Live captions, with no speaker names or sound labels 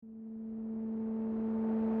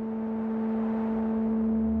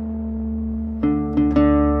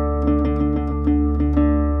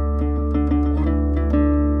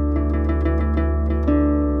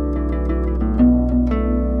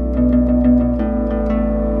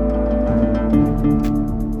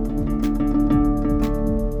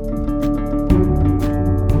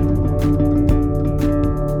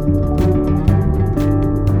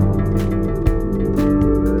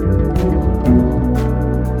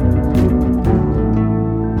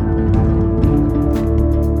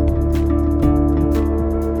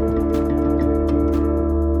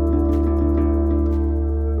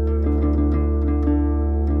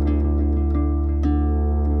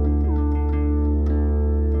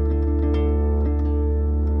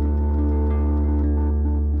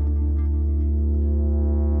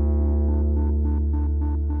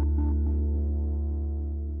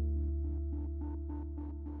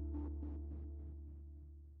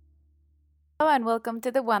Hello and welcome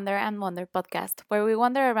to the Wonder and Wonder podcast, where we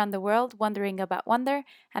wander around the world wondering about wonder,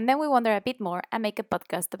 and then we wonder a bit more and make a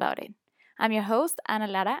podcast about it. I'm your host, Ana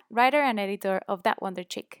Lara, writer and editor of That Wonder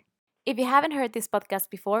Chick. If you haven't heard this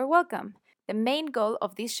podcast before, welcome. The main goal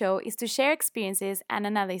of this show is to share experiences and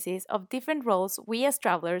analysis of different roles we as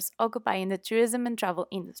travelers occupy in the tourism and travel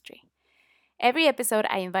industry. Every episode,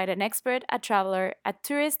 I invite an expert, a traveler, a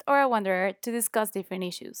tourist, or a wanderer to discuss different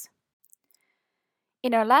issues.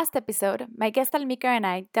 In our last episode, my guest Almika and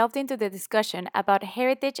I delved into the discussion about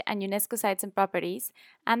heritage and UNESCO sites and properties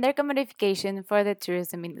and their commodification for the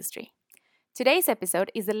tourism industry. Today's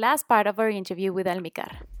episode is the last part of our interview with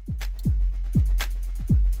Almikar.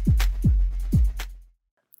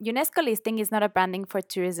 UNESCO listing is not a branding for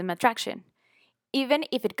tourism attraction, even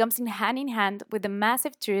if it comes in hand with the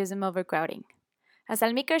massive tourism overcrowding. As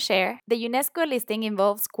Almikar shared, the UNESCO listing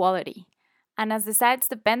involves quality. And as the sites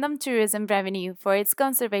depend on tourism revenue for its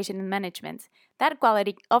conservation and management, that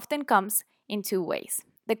quality often comes in two ways: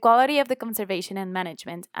 the quality of the conservation and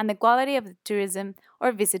management, and the quality of the tourism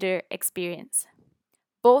or visitor experience.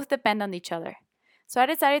 Both depend on each other. So I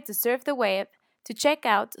decided to surf the web to check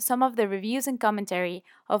out some of the reviews and commentary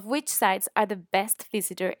of which sites are the best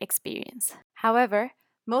visitor experience. However,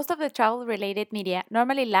 most of the travel-related media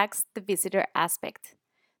normally lacks the visitor aspect.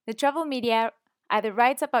 The travel media either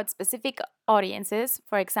writes about specific audiences,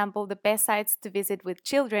 for example, the best sites to visit with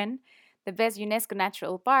children, the best UNESCO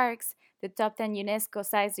natural parks, the top 10 UNESCO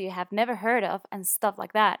sites you have never heard of, and stuff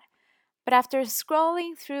like that. But after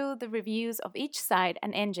scrolling through the reviews of each site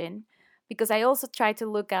and engine, because I also try to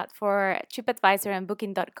look out for TripAdvisor and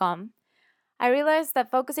Booking.com, I realized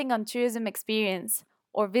that focusing on tourism experience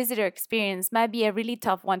or visitor experience might be a really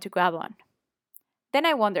tough one to grab on. Then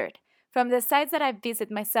I wondered, from the sites that I've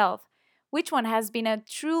visited myself, which one has been a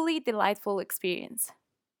truly delightful experience?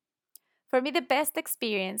 For me, the best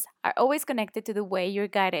experience are always connected to the way you're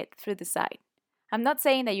guided through the site. I'm not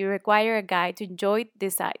saying that you require a guide to enjoy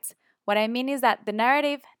these sites. What I mean is that the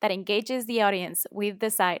narrative that engages the audience with the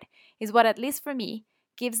site is what, at least for me,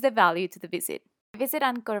 gives the value to the visit. When I visited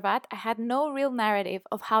Angkor Wat, I had no real narrative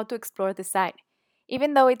of how to explore the site.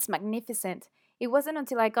 Even though it's magnificent, it wasn't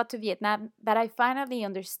until I got to Vietnam that I finally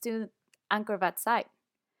understood Angkor Wat's site.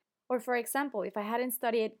 Or for example, if I hadn't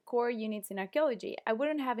studied core units in archaeology, I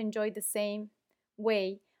wouldn't have enjoyed the same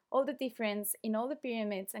way all the difference in all the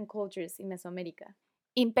pyramids and cultures in Mesoamerica.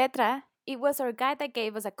 In Petra, it was our guide that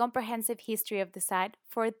gave us a comprehensive history of the site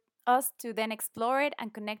for us to then explore it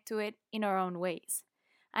and connect to it in our own ways.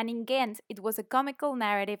 And in Ghent, it was a comical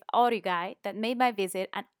narrative audio guide that made my visit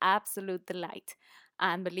an absolute delight.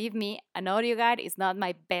 And believe me, an audio guide is not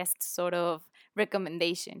my best sort of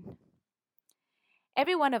recommendation.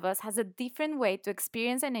 Every one of us has a different way to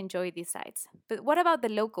experience and enjoy these sites. But what about the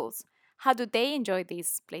locals? How do they enjoy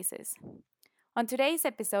these places? On today's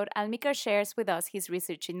episode, Almikar shares with us his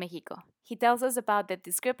research in Mexico. He tells us about the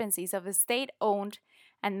discrepancies of state-owned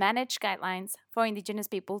and managed guidelines for indigenous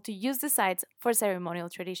people to use the sites for ceremonial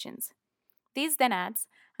traditions. This then adds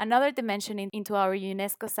another dimension into our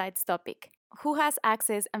UNESCO sites topic. Who has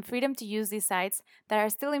access and freedom to use these sites that are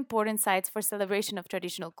still important sites for celebration of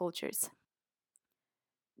traditional cultures?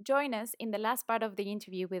 Join us in the last part of the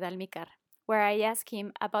interview with Almikar, where I ask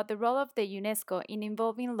him about the role of the UNESCO in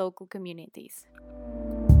involving local communities.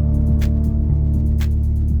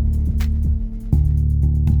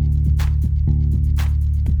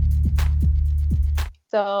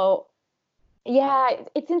 So, yeah,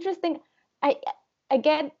 it's interesting. I I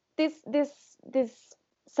get this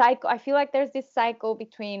cycle. I feel like there's this cycle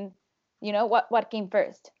between, what came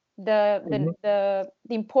first, the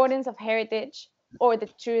importance of heritage or the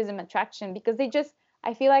tourism attraction, because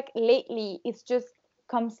I feel like lately it's just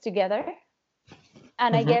comes together.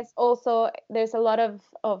 And I guess also there's a lot of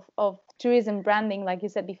tourism branding, like you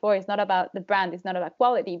said before. It's not about the brand, it's not about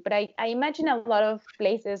quality, but I imagine a lot of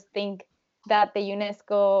places think that the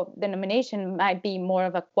UNESCO denomination might be more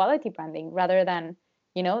of a quality branding rather than,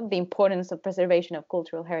 the importance of preservation of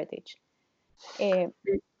cultural heritage.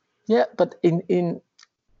 Yeah, but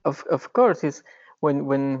of course, is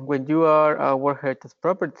when you are a World Heritage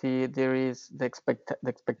property, there is the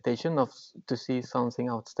expectation of to see something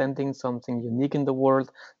outstanding, something unique in the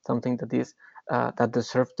world, something that is that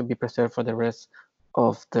deserves to be preserved for the rest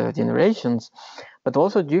of the generations. But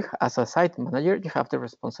also, you as a site manager, you have the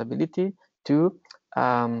responsibility to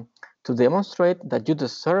demonstrate that you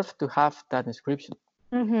deserve to have that inscription.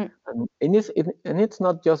 Mm-hmm. And it's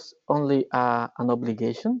not just only an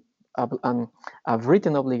obligation, a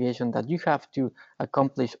written obligation that you have to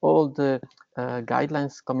accomplish all the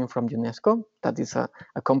guidelines coming from UNESCO. That is a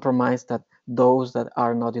compromise that those that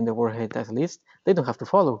are not in the World Heritage list, they don't have to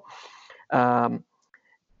follow. Um,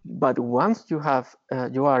 but once you have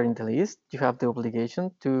you are in the list, you have the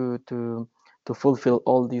obligation to fulfill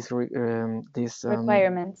all these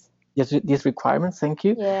Requirements. yes, these requirements. Thank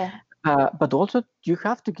you. Yeah. But also you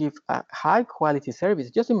have to give a high quality service.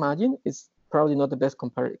 Just imagine, it's probably not the best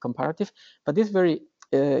comparative, but this very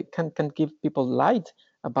can give people light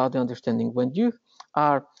about the understanding. When you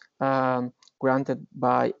are granted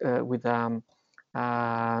by with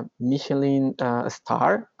Michelin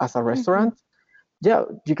star as a restaurant, yeah,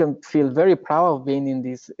 you can feel very proud of being in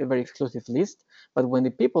this very exclusive list. But when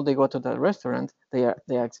the people they go to the restaurant, they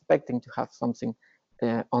are expecting to have something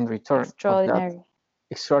on return of that Extraordinary.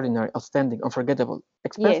 extraordinary, outstanding, unforgettable,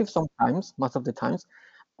 expensive Yes. sometimes, most of the times,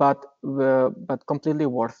 but completely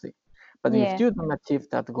worthy. But if Yeah. you don't achieve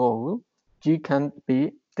that goal, you can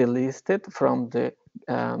be delisted from the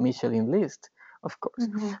Michelin list, of course.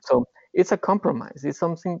 Mm-hmm. So it's a compromise. It's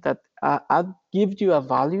something that I give you a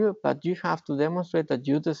value, but you have to demonstrate that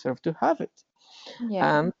you deserve to have it. Yeah.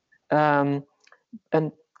 And um,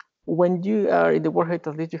 and when you are in the World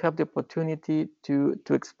Heritage List, you have the opportunity to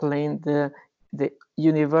explain the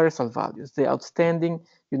universal values, the outstanding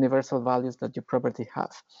universal values that your property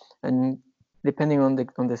have. And depending on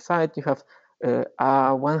the site, you have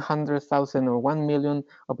 100,000 or 1 million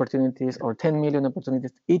opportunities or 10 million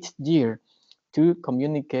opportunities each year to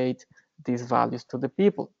communicate these values to the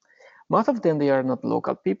people. Most of them, they are not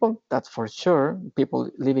local people, that's for sure. People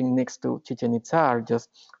living next to Chichen Itza are just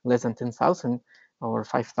less than 10,000 or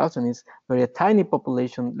 5,000. Is very tiny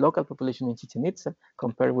population, local population in Chichen Itza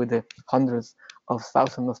compared with the hundreds of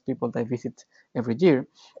thousands of people that visit every year.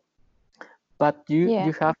 But Yeah.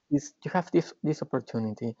 you have this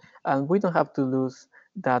opportunity, and we don't have to lose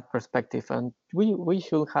that perspective. And we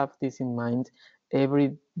should have this in mind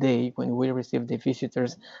every day when we receive the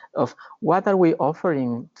visitors of what are we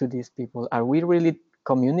offering to these people? Are we really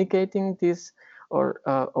communicating this, or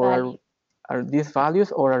Value. are these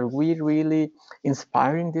values, or are we really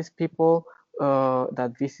inspiring these people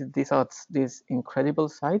that visit these incredible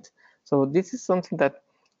sites? So this is something that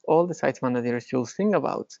all the sites managers should think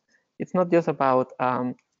about. It's not just about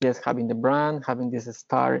just having the brand, having this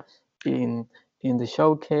star in the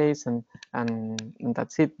showcase, and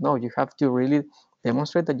that's it. No, you have to really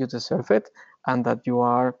demonstrate that you deserve it and that you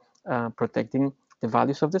are protecting the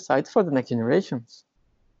values of the site for the next generations.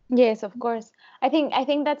 Yes, of course. I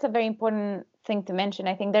think that's a very important thing to mention.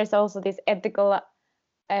 I think there's also this ethical,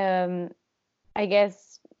 I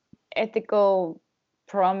guess, ethical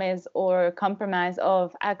promise or compromise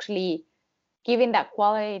of actually giving that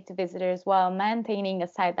quality to visitors while maintaining a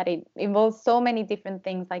site that it involves so many different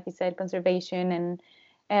things, like you said, conservation and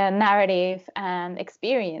narrative and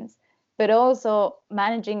experience, but also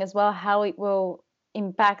managing as well how it will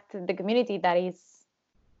impact the community that is,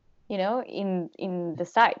 in the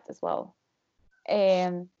site as well.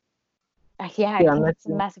 Um, yeah, I Yeah, think it's a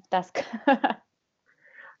massive task.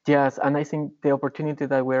 yes, and I think the opportunity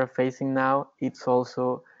that we are facing now, it's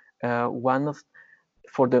also one of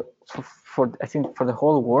for the for I think for the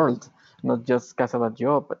whole world, not just Casa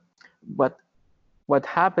Batlló, but what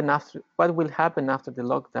will happen after the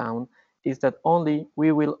lockdown is that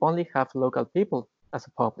we will only have local people as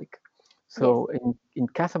a public. Yes. So in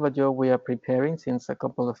Casa Batlló, we are preparing since a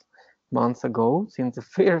couple of months ago, since the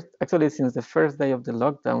first day of the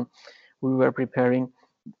lockdown, we were preparing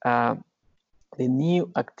uh, the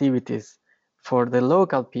new activities for the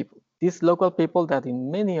local people. These local people that in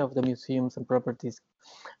many of the museums and properties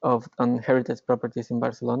on heritage properties in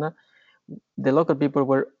Barcelona, the local people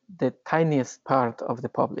were the tiniest part of the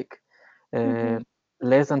public. Uh, Mm-hmm.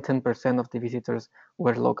 Less than 10% of the visitors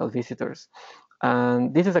were local visitors.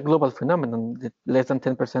 And this is a global phenomenon. Less than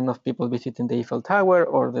 10% of people visiting the Eiffel Tower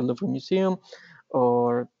or the Louvre Museum,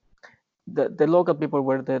 or the local people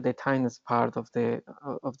were the tiniest part of the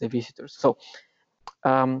visitors. So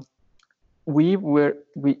um, we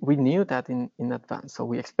knew that in advance, so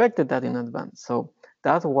we expected that in advance. So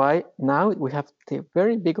that's why now we have the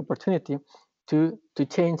very big opportunity to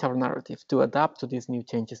change our narrative, to adapt to these new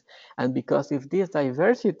changes. And because of this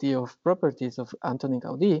diversity of properties of Antoni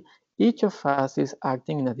Gaudí, each of us is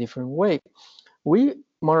acting in a different way. We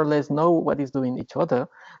more or less know what is doing each other,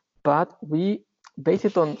 but we base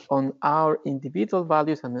it on our individual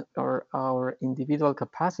values and our individual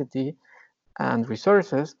capacity and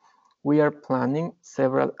resources. We are planning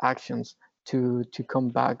several actions to come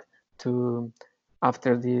back to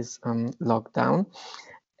after this lockdown,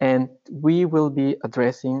 and we will be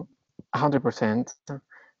addressing 100%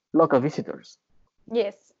 local visitors.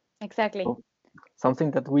 Yes, exactly. So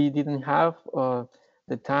something that we didn't have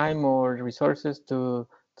the time or resources to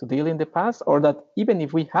deal in the past, or that even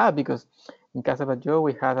if we have, because in Casa Batlló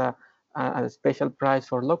we had a special price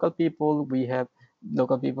for local people. We have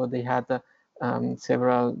local people, they had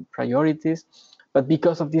several priorities, but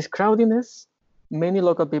because of this crowdiness, many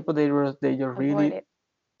local people, they just Avoid really it.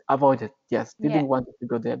 avoided, yes, Yeah. didn't want to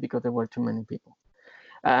go there because there were too many people.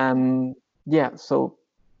 Yeah, so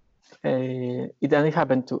it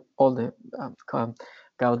happened to all the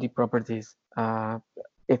Gaudi properties,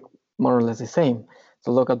 it, more or less the same.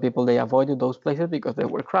 So local people, they avoided those places because they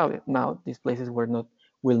were crowded. Now these places will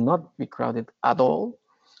not be crowded at all,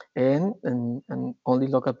 and only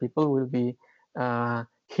local people will be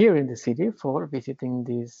here in the city for visiting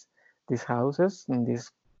these houses and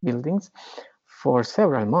these buildings for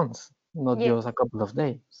several months, not Yes. just a couple of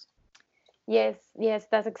days. Yes. Yes.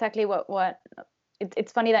 That's exactly what.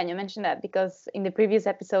 It's funny that you mentioned that, because in the previous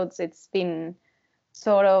episodes, it's been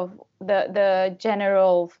sort of the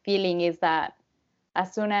general feeling is that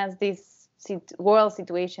as soon as this world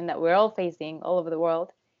situation that we're all facing all over the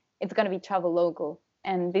world, it's going to be travel local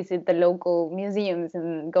and visit the local museums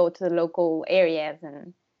and go to the local areas.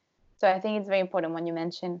 And so I think it's very important when you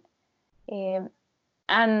mention. Um,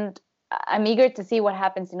 and I'm eager to see what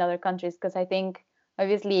happens in other countries, because I think,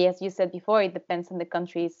 obviously, as you said before, it depends on the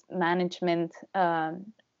country's management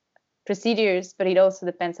procedures, but it also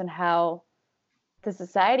depends on how the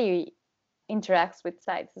society interacts with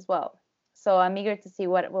sites as well. So I'm eager to see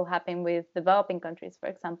what will happen with developing countries, for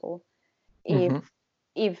example, if Mm-hmm.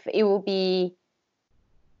 if it will be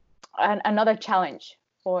another challenge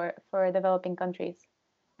for developing countries.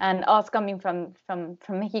 And us coming from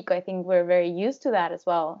Mexico, I think we're very used to that as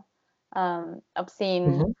well. Of seeing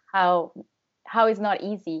Mm-hmm. how it's not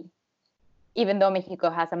easy, even though Mexico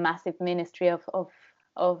has a massive ministry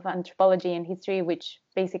of anthropology and history, which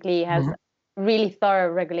basically has Mm-hmm. really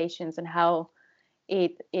thorough regulations on how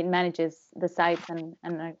it manages the sites and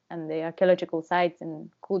the archaeological sites and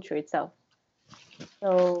culture itself.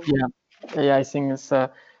 So Yeah, yeah, I think it's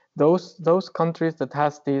those countries that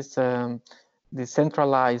has this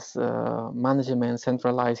centralized management,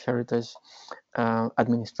 centralized heritage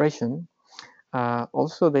administration.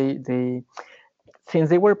 Also, they since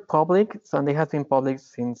they were public, and they have been public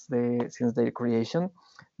since their creation,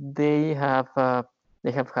 they have uh,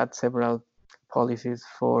 they have had several policies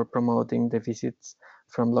for promoting the visits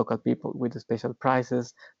from local people with the special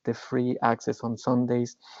prices, the free access on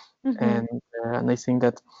Sundays, mhm, and I think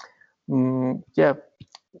that yeah,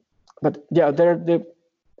 but yeah, there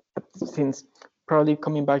since probably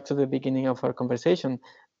coming back to the beginning of our conversation,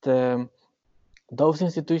 the those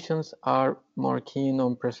institutions are more keen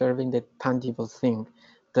on preserving the tangible thing,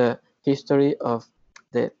 the history of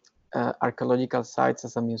the archaeological sites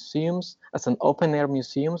as a museums, as an open air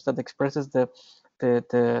museums that expresses the,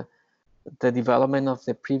 the the development of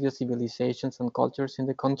the previous civilizations and cultures in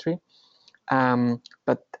the country.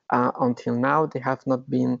 But until now, they have not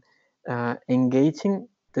been engaging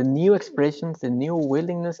the new expressions, the new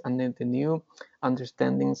willingness, and the new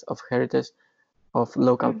understandings of heritage of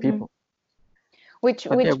local mhm. people. But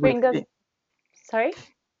yeah, Which we'll bring us, see. sorry.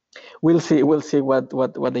 We'll see what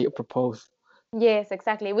they propose. Yes,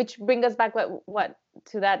 exactly. Which bring us back what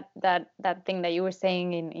to that thing that you were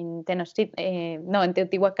saying in Tenochtitlan, no, in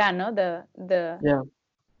Teotihuacan, no, the Yeah,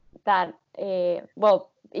 that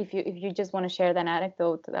well, if you just want to share that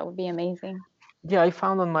anecdote, that would be amazing. yeah. I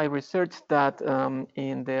found on my research that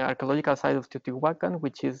in the archaeological site of Teotihuacan,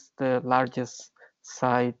 which is the largest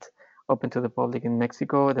site open to the public in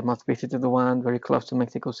Mexico, the most visited one, very close to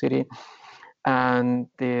Mexico City, and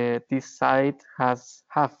this site have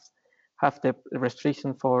the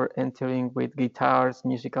restriction for entering with guitars,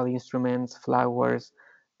 musical instruments, flowers,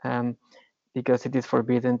 um, because it is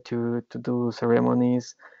forbidden to do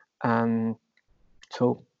ceremonies, and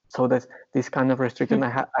so that's this kind of restriction.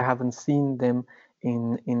 I haven't seen them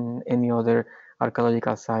in any other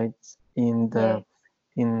archaeological sites Yes.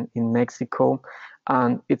 in Mexico,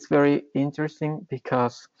 and it's very interesting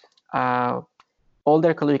because uh, all the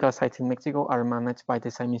archaeological sites in Mexico are managed by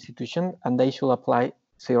the same institution, and they should apply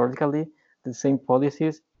theoretically the same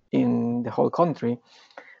policies in the whole country.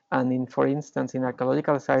 And for instance, in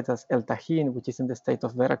archaeological sites as El Tajín, which is in the state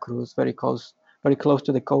of Veracruz, very close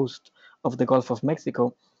to the coast of the Gulf of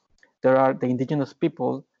Mexico, there are the indigenous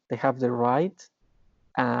people. They have the right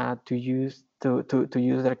to use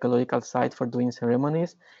the archaeological site for doing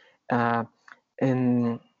ceremonies, uh,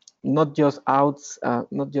 and not just outside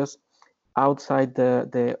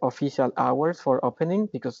the official hours for opening,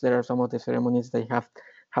 because there are some of the ceremonies they have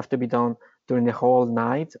to be done during the whole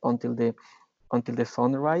night until the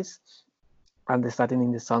sunrise and the starting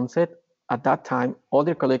in the sunset. At that time, all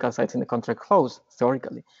the archaeological sites in the country are closed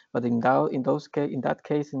theoretically. But in that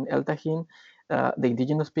case, in El Tajín, the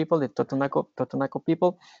indigenous people, the Totonaco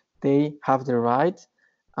people, they have the right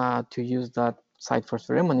to use that site for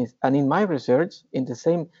ceremonies. And in my research,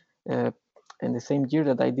 uh, in the same year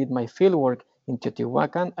that I did my fieldwork in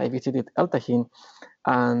Teotihuacan, I visited El Tajín,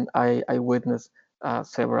 and I witnessed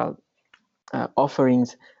several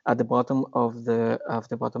offerings at the bottom of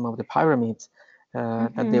the pyramids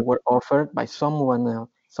that they were offered by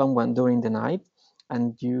someone during the night,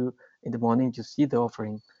 and you in the morning you see the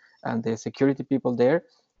offering, and the security people there,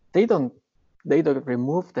 they don't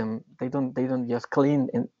remove them. They don't just clean.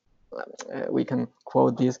 And we can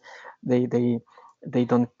quote this. They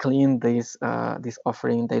don't clean this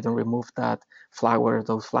offering. They don't remove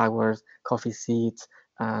those flowers, coffee seeds,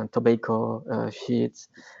 tobacco sheets,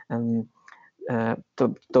 and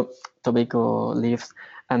tobacco leaves,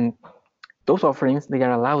 and those offerings, they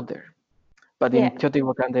are allowed there. But in Yeah.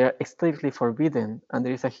 Teotihuacan, they are strictly forbidden, and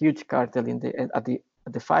there is a huge cartel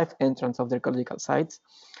at the five entrance of the archaeological sites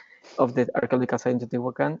in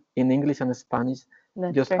Teotihuacan, in English and Spanish,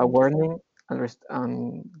 That's just very a interesting. warning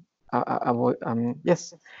and avoid.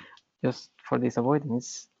 Yes, just for this avoiding.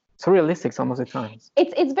 It's surrealistic some of the times.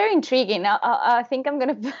 It's very intriguing. I think I'm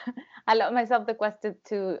gonna allow myself the question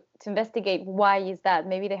to investigate why is that.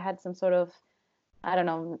 Maybe they had some sort of, I don't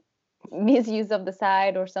know, misuse of the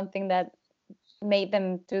site or something that made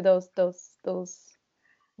them do those those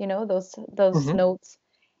Hmm. notes.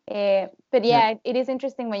 But Yeah. yeah, it is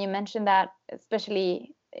interesting when you mention that,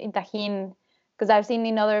 especially in Tajín, because I've seen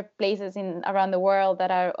in other places in around the world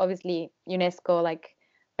that are obviously UNESCO, like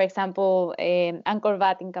for example, Angkor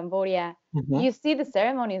Wat in Cambodia. Hmm. You see the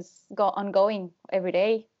ceremonies ongoing every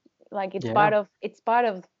day, like Yeah. it's part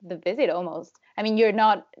of the visit almost. I mean, you're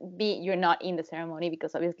not in the ceremony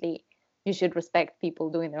because obviously you should respect people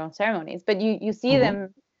doing their own ceremonies, but you see Hmm.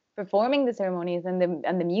 them performing the ceremonies and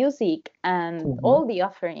the music and Hmm. all the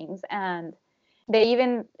offerings, and they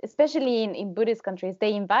even, especially in Buddhist countries,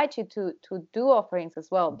 they invite you to do offerings as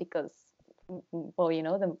well because, well,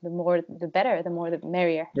 the more the better, the more the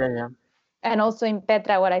merrier. Yeah. Yeah. And also in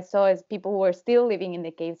Petra, what I saw is people were still living in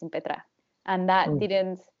the caves in Petra, and that Mm.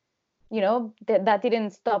 didn't, that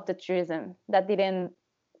didn't stop the tourism. That didn't.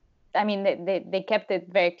 I mean, they kept it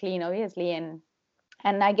very clean, obviously,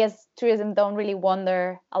 and I guess tourism don't really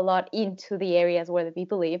wander a lot into the areas where the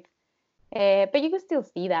people live, but you can still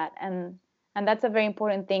see that, and that's a very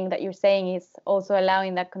important thing that you're saying, is also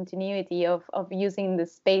allowing that continuity of using the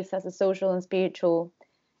space as a social and spiritual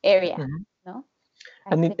area. Mhm. No,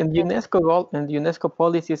 I And, think that's UNESCO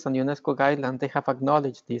policies and UNESCO guidelines, they have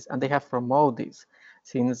acknowledged this and they have promoted this.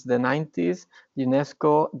 Since the 90s,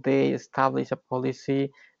 UNESCO, they established a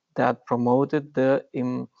policy that promoted the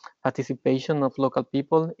participation of local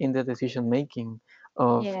people in the decision making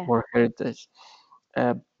of yeah. World Heritage.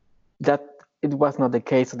 Uh, that it was not the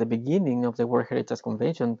case at the beginning of the World Heritage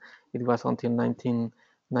Convention. It was until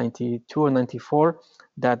 1992 or 94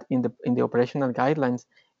 that in the operational guidelines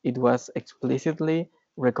it was explicitly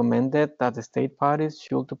recommended that the state parties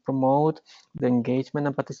should to promote the engagement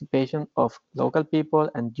and participation of local people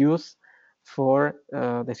and youth for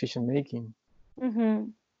decision making. Mm-hmm.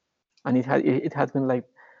 And it has been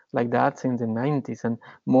like that since the 90s, and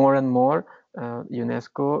more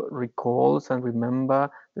UNESCO recalls and remember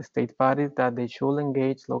the state parties that they should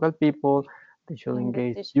engage local people, they should In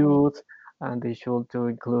engage decision making. youth, and they should to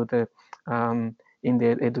include in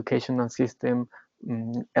the educational system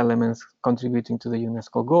elements contributing to the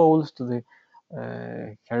UNESCO goals, to the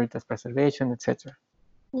heritage preservation, etc.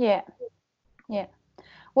 Yeah, yeah.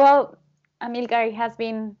 Well, Amilcar, it has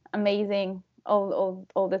been amazing. All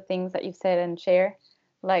the things that you've said and share,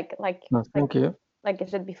 like like No, like thank you. like I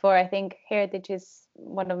said before, I think heritage is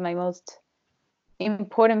one of my most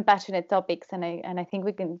important, passionate topics, and I think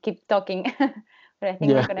we can keep talking, but I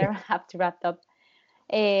think we're Yeah. gonna have to wrap up.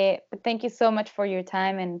 But thank you so much for your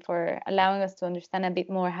time and for allowing us to understand a bit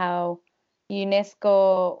more how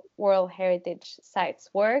UNESCO World Heritage sites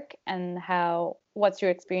work and what's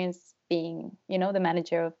your experience being, the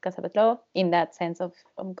manager of Casa Batlló in that sense of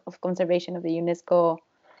conservation of the UNESCO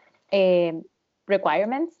um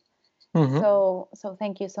requirements. Mhm. So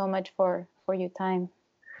thank you so much for your time.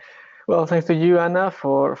 Well, thanks to you, Anna,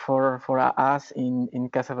 for us in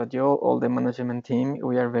Casa Batlló, all the management team.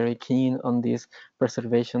 We are very keen on this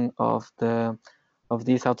preservation of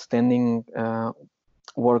this outstanding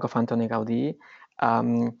work of Antoni Gaudí.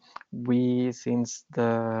 We since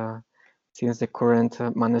the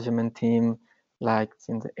current management team, like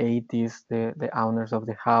since the 80s, the owners of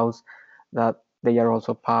the house, that they are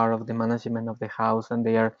also part of the management of the house, and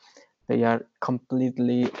they are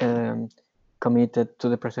completely committed to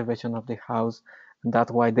the preservation of the house. And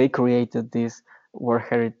that's why they created this World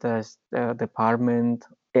Heritage Department,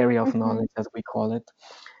 area of Hmm. knowledge, as we call it.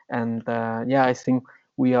 And yeah, I think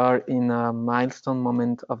we are in a milestone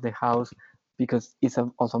moment of the house, because it's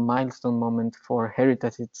also a milestone moment for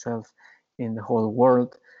heritage itself in the whole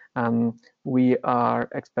world. We are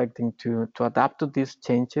expecting to adapt to these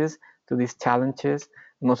changes, to these challenges,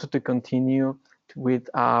 and also to continue with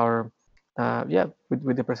our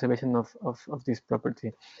with the preservation of this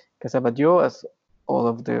property. Casabayo, as all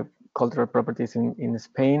of the cultural properties in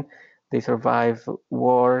Spain, they survive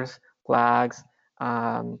wars, plagues,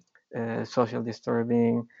 um, social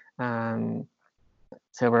disturbing, and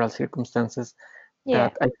several circumstances, Yeah.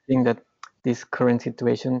 that I think that this current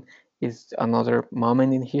situation is another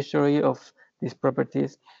moment in history of these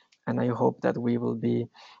properties, and I hope that we will be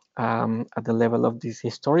at the level of this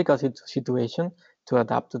historical situation to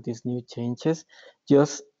adapt to these new changes,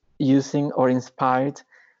 just using or inspired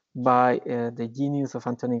by the genius of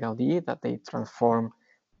Antoni Gaudí, that they transform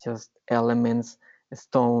just elements,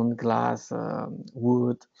 stone, glass,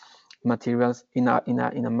 wood, materials in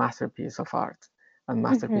a masterpiece of art and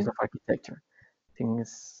masterpiece of architecture. I think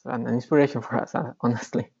it's an inspiration for us,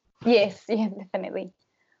 honestly. Yes, yeah, definitely.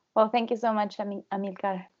 Well, thank you so much,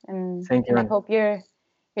 Amilcar, Thank you, and I and hope you're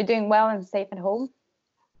doing well and safe at home.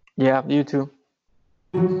 yeah, you too.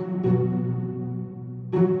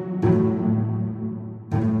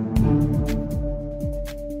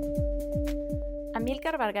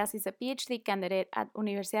 Amilcar Vargas is a PhD candidate at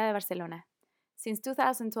Universidad de Barcelona. Since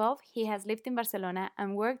 2012, he has lived in Barcelona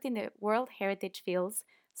and worked in the World Heritage fields,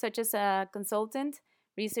 such as a consultant,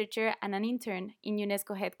 researcher, and an intern in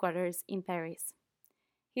UNESCO headquarters in Paris.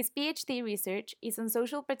 His PhD research is on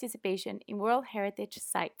social participation in World Heritage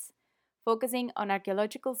sites, focusing on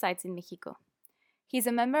archaeological sites in Mexico. He is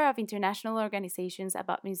a member of international organizations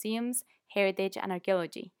about museums, heritage, and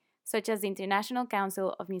archaeology, such as the International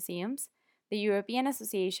Council of Museums, the European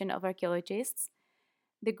Association of Archaeologists,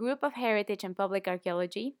 the Group of Heritage and Public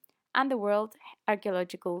Archaeology, and the World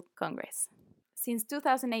Archaeological Congress. Since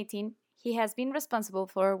 2018, he has been responsible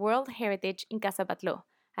for World Heritage in Casa Batlló,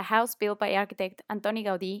 a house built by architect Antoni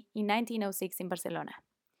Gaudí in 1906 in Barcelona.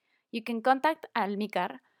 You can contact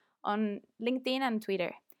Almícar on LinkedIn and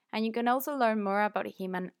Twitter, and you can also learn more about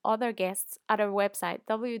him and other guests at our website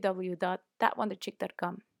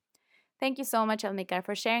www.thatwonderchick.com. Thank you so much, Almícar,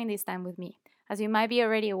 for sharing this time with me. As you might be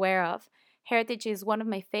already aware of, heritage is one of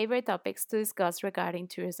my favorite topics to discuss regarding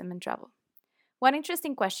tourism and travel. One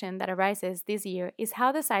interesting question that arises this year is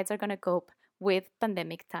how the sites are going to cope with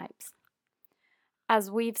pandemic times. As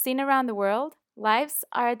we've seen around the world, lives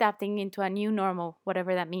are adapting into a new normal,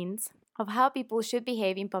 whatever that means, of how people should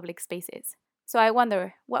behave in public spaces. So I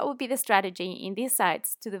wonder, what would be the strategy in these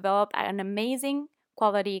sites to develop an amazing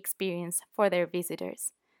quality experience for their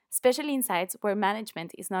visitors, especially in sites where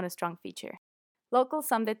management is not a strong feature? Locals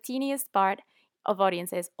sum the teeniest part of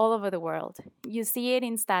audiences all over the world. You see it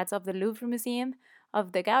in stats of the Louvre Museum,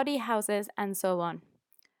 of the Gaudi houses, and so on.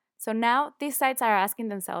 So now these sites are asking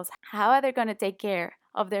themselves, how are they going to take care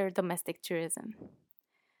of their domestic tourism?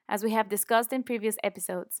 As we have discussed in previous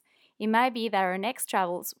episodes, it might be that our next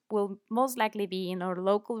travels will most likely be in our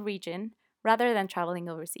local region rather than traveling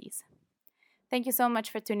overseas. Thank you so much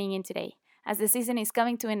for tuning in today. As the season is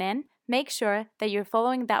coming to an end, make sure that you're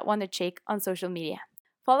following That Wonder Chick on social media.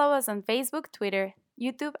 Follow us on Facebook, Twitter,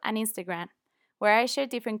 YouTube, and Instagram, where I share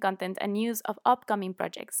different content and news of upcoming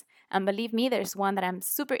projects. And believe me, there's one that I'm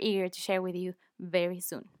super eager to share with you very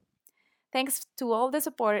soon. Thanks to all the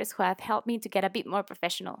supporters who have helped me to get a bit more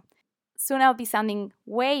professional. Soon I'll be sounding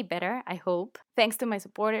way better, I hope, thanks to my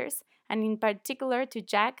supporters, and in particular to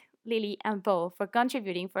Jack, Lily, and Paul for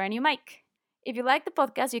contributing for a new mic. If you like the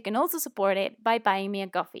podcast, you can also support it by buying me a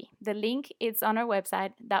coffee. The link is on our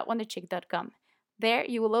website, thatwonderchick.com. There,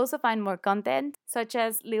 you will also find more content, such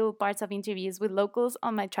as little parts of interviews with locals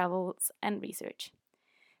on my travels and research.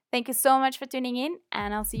 Thank you so much for tuning in,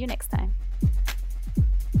 and I'll see you next time.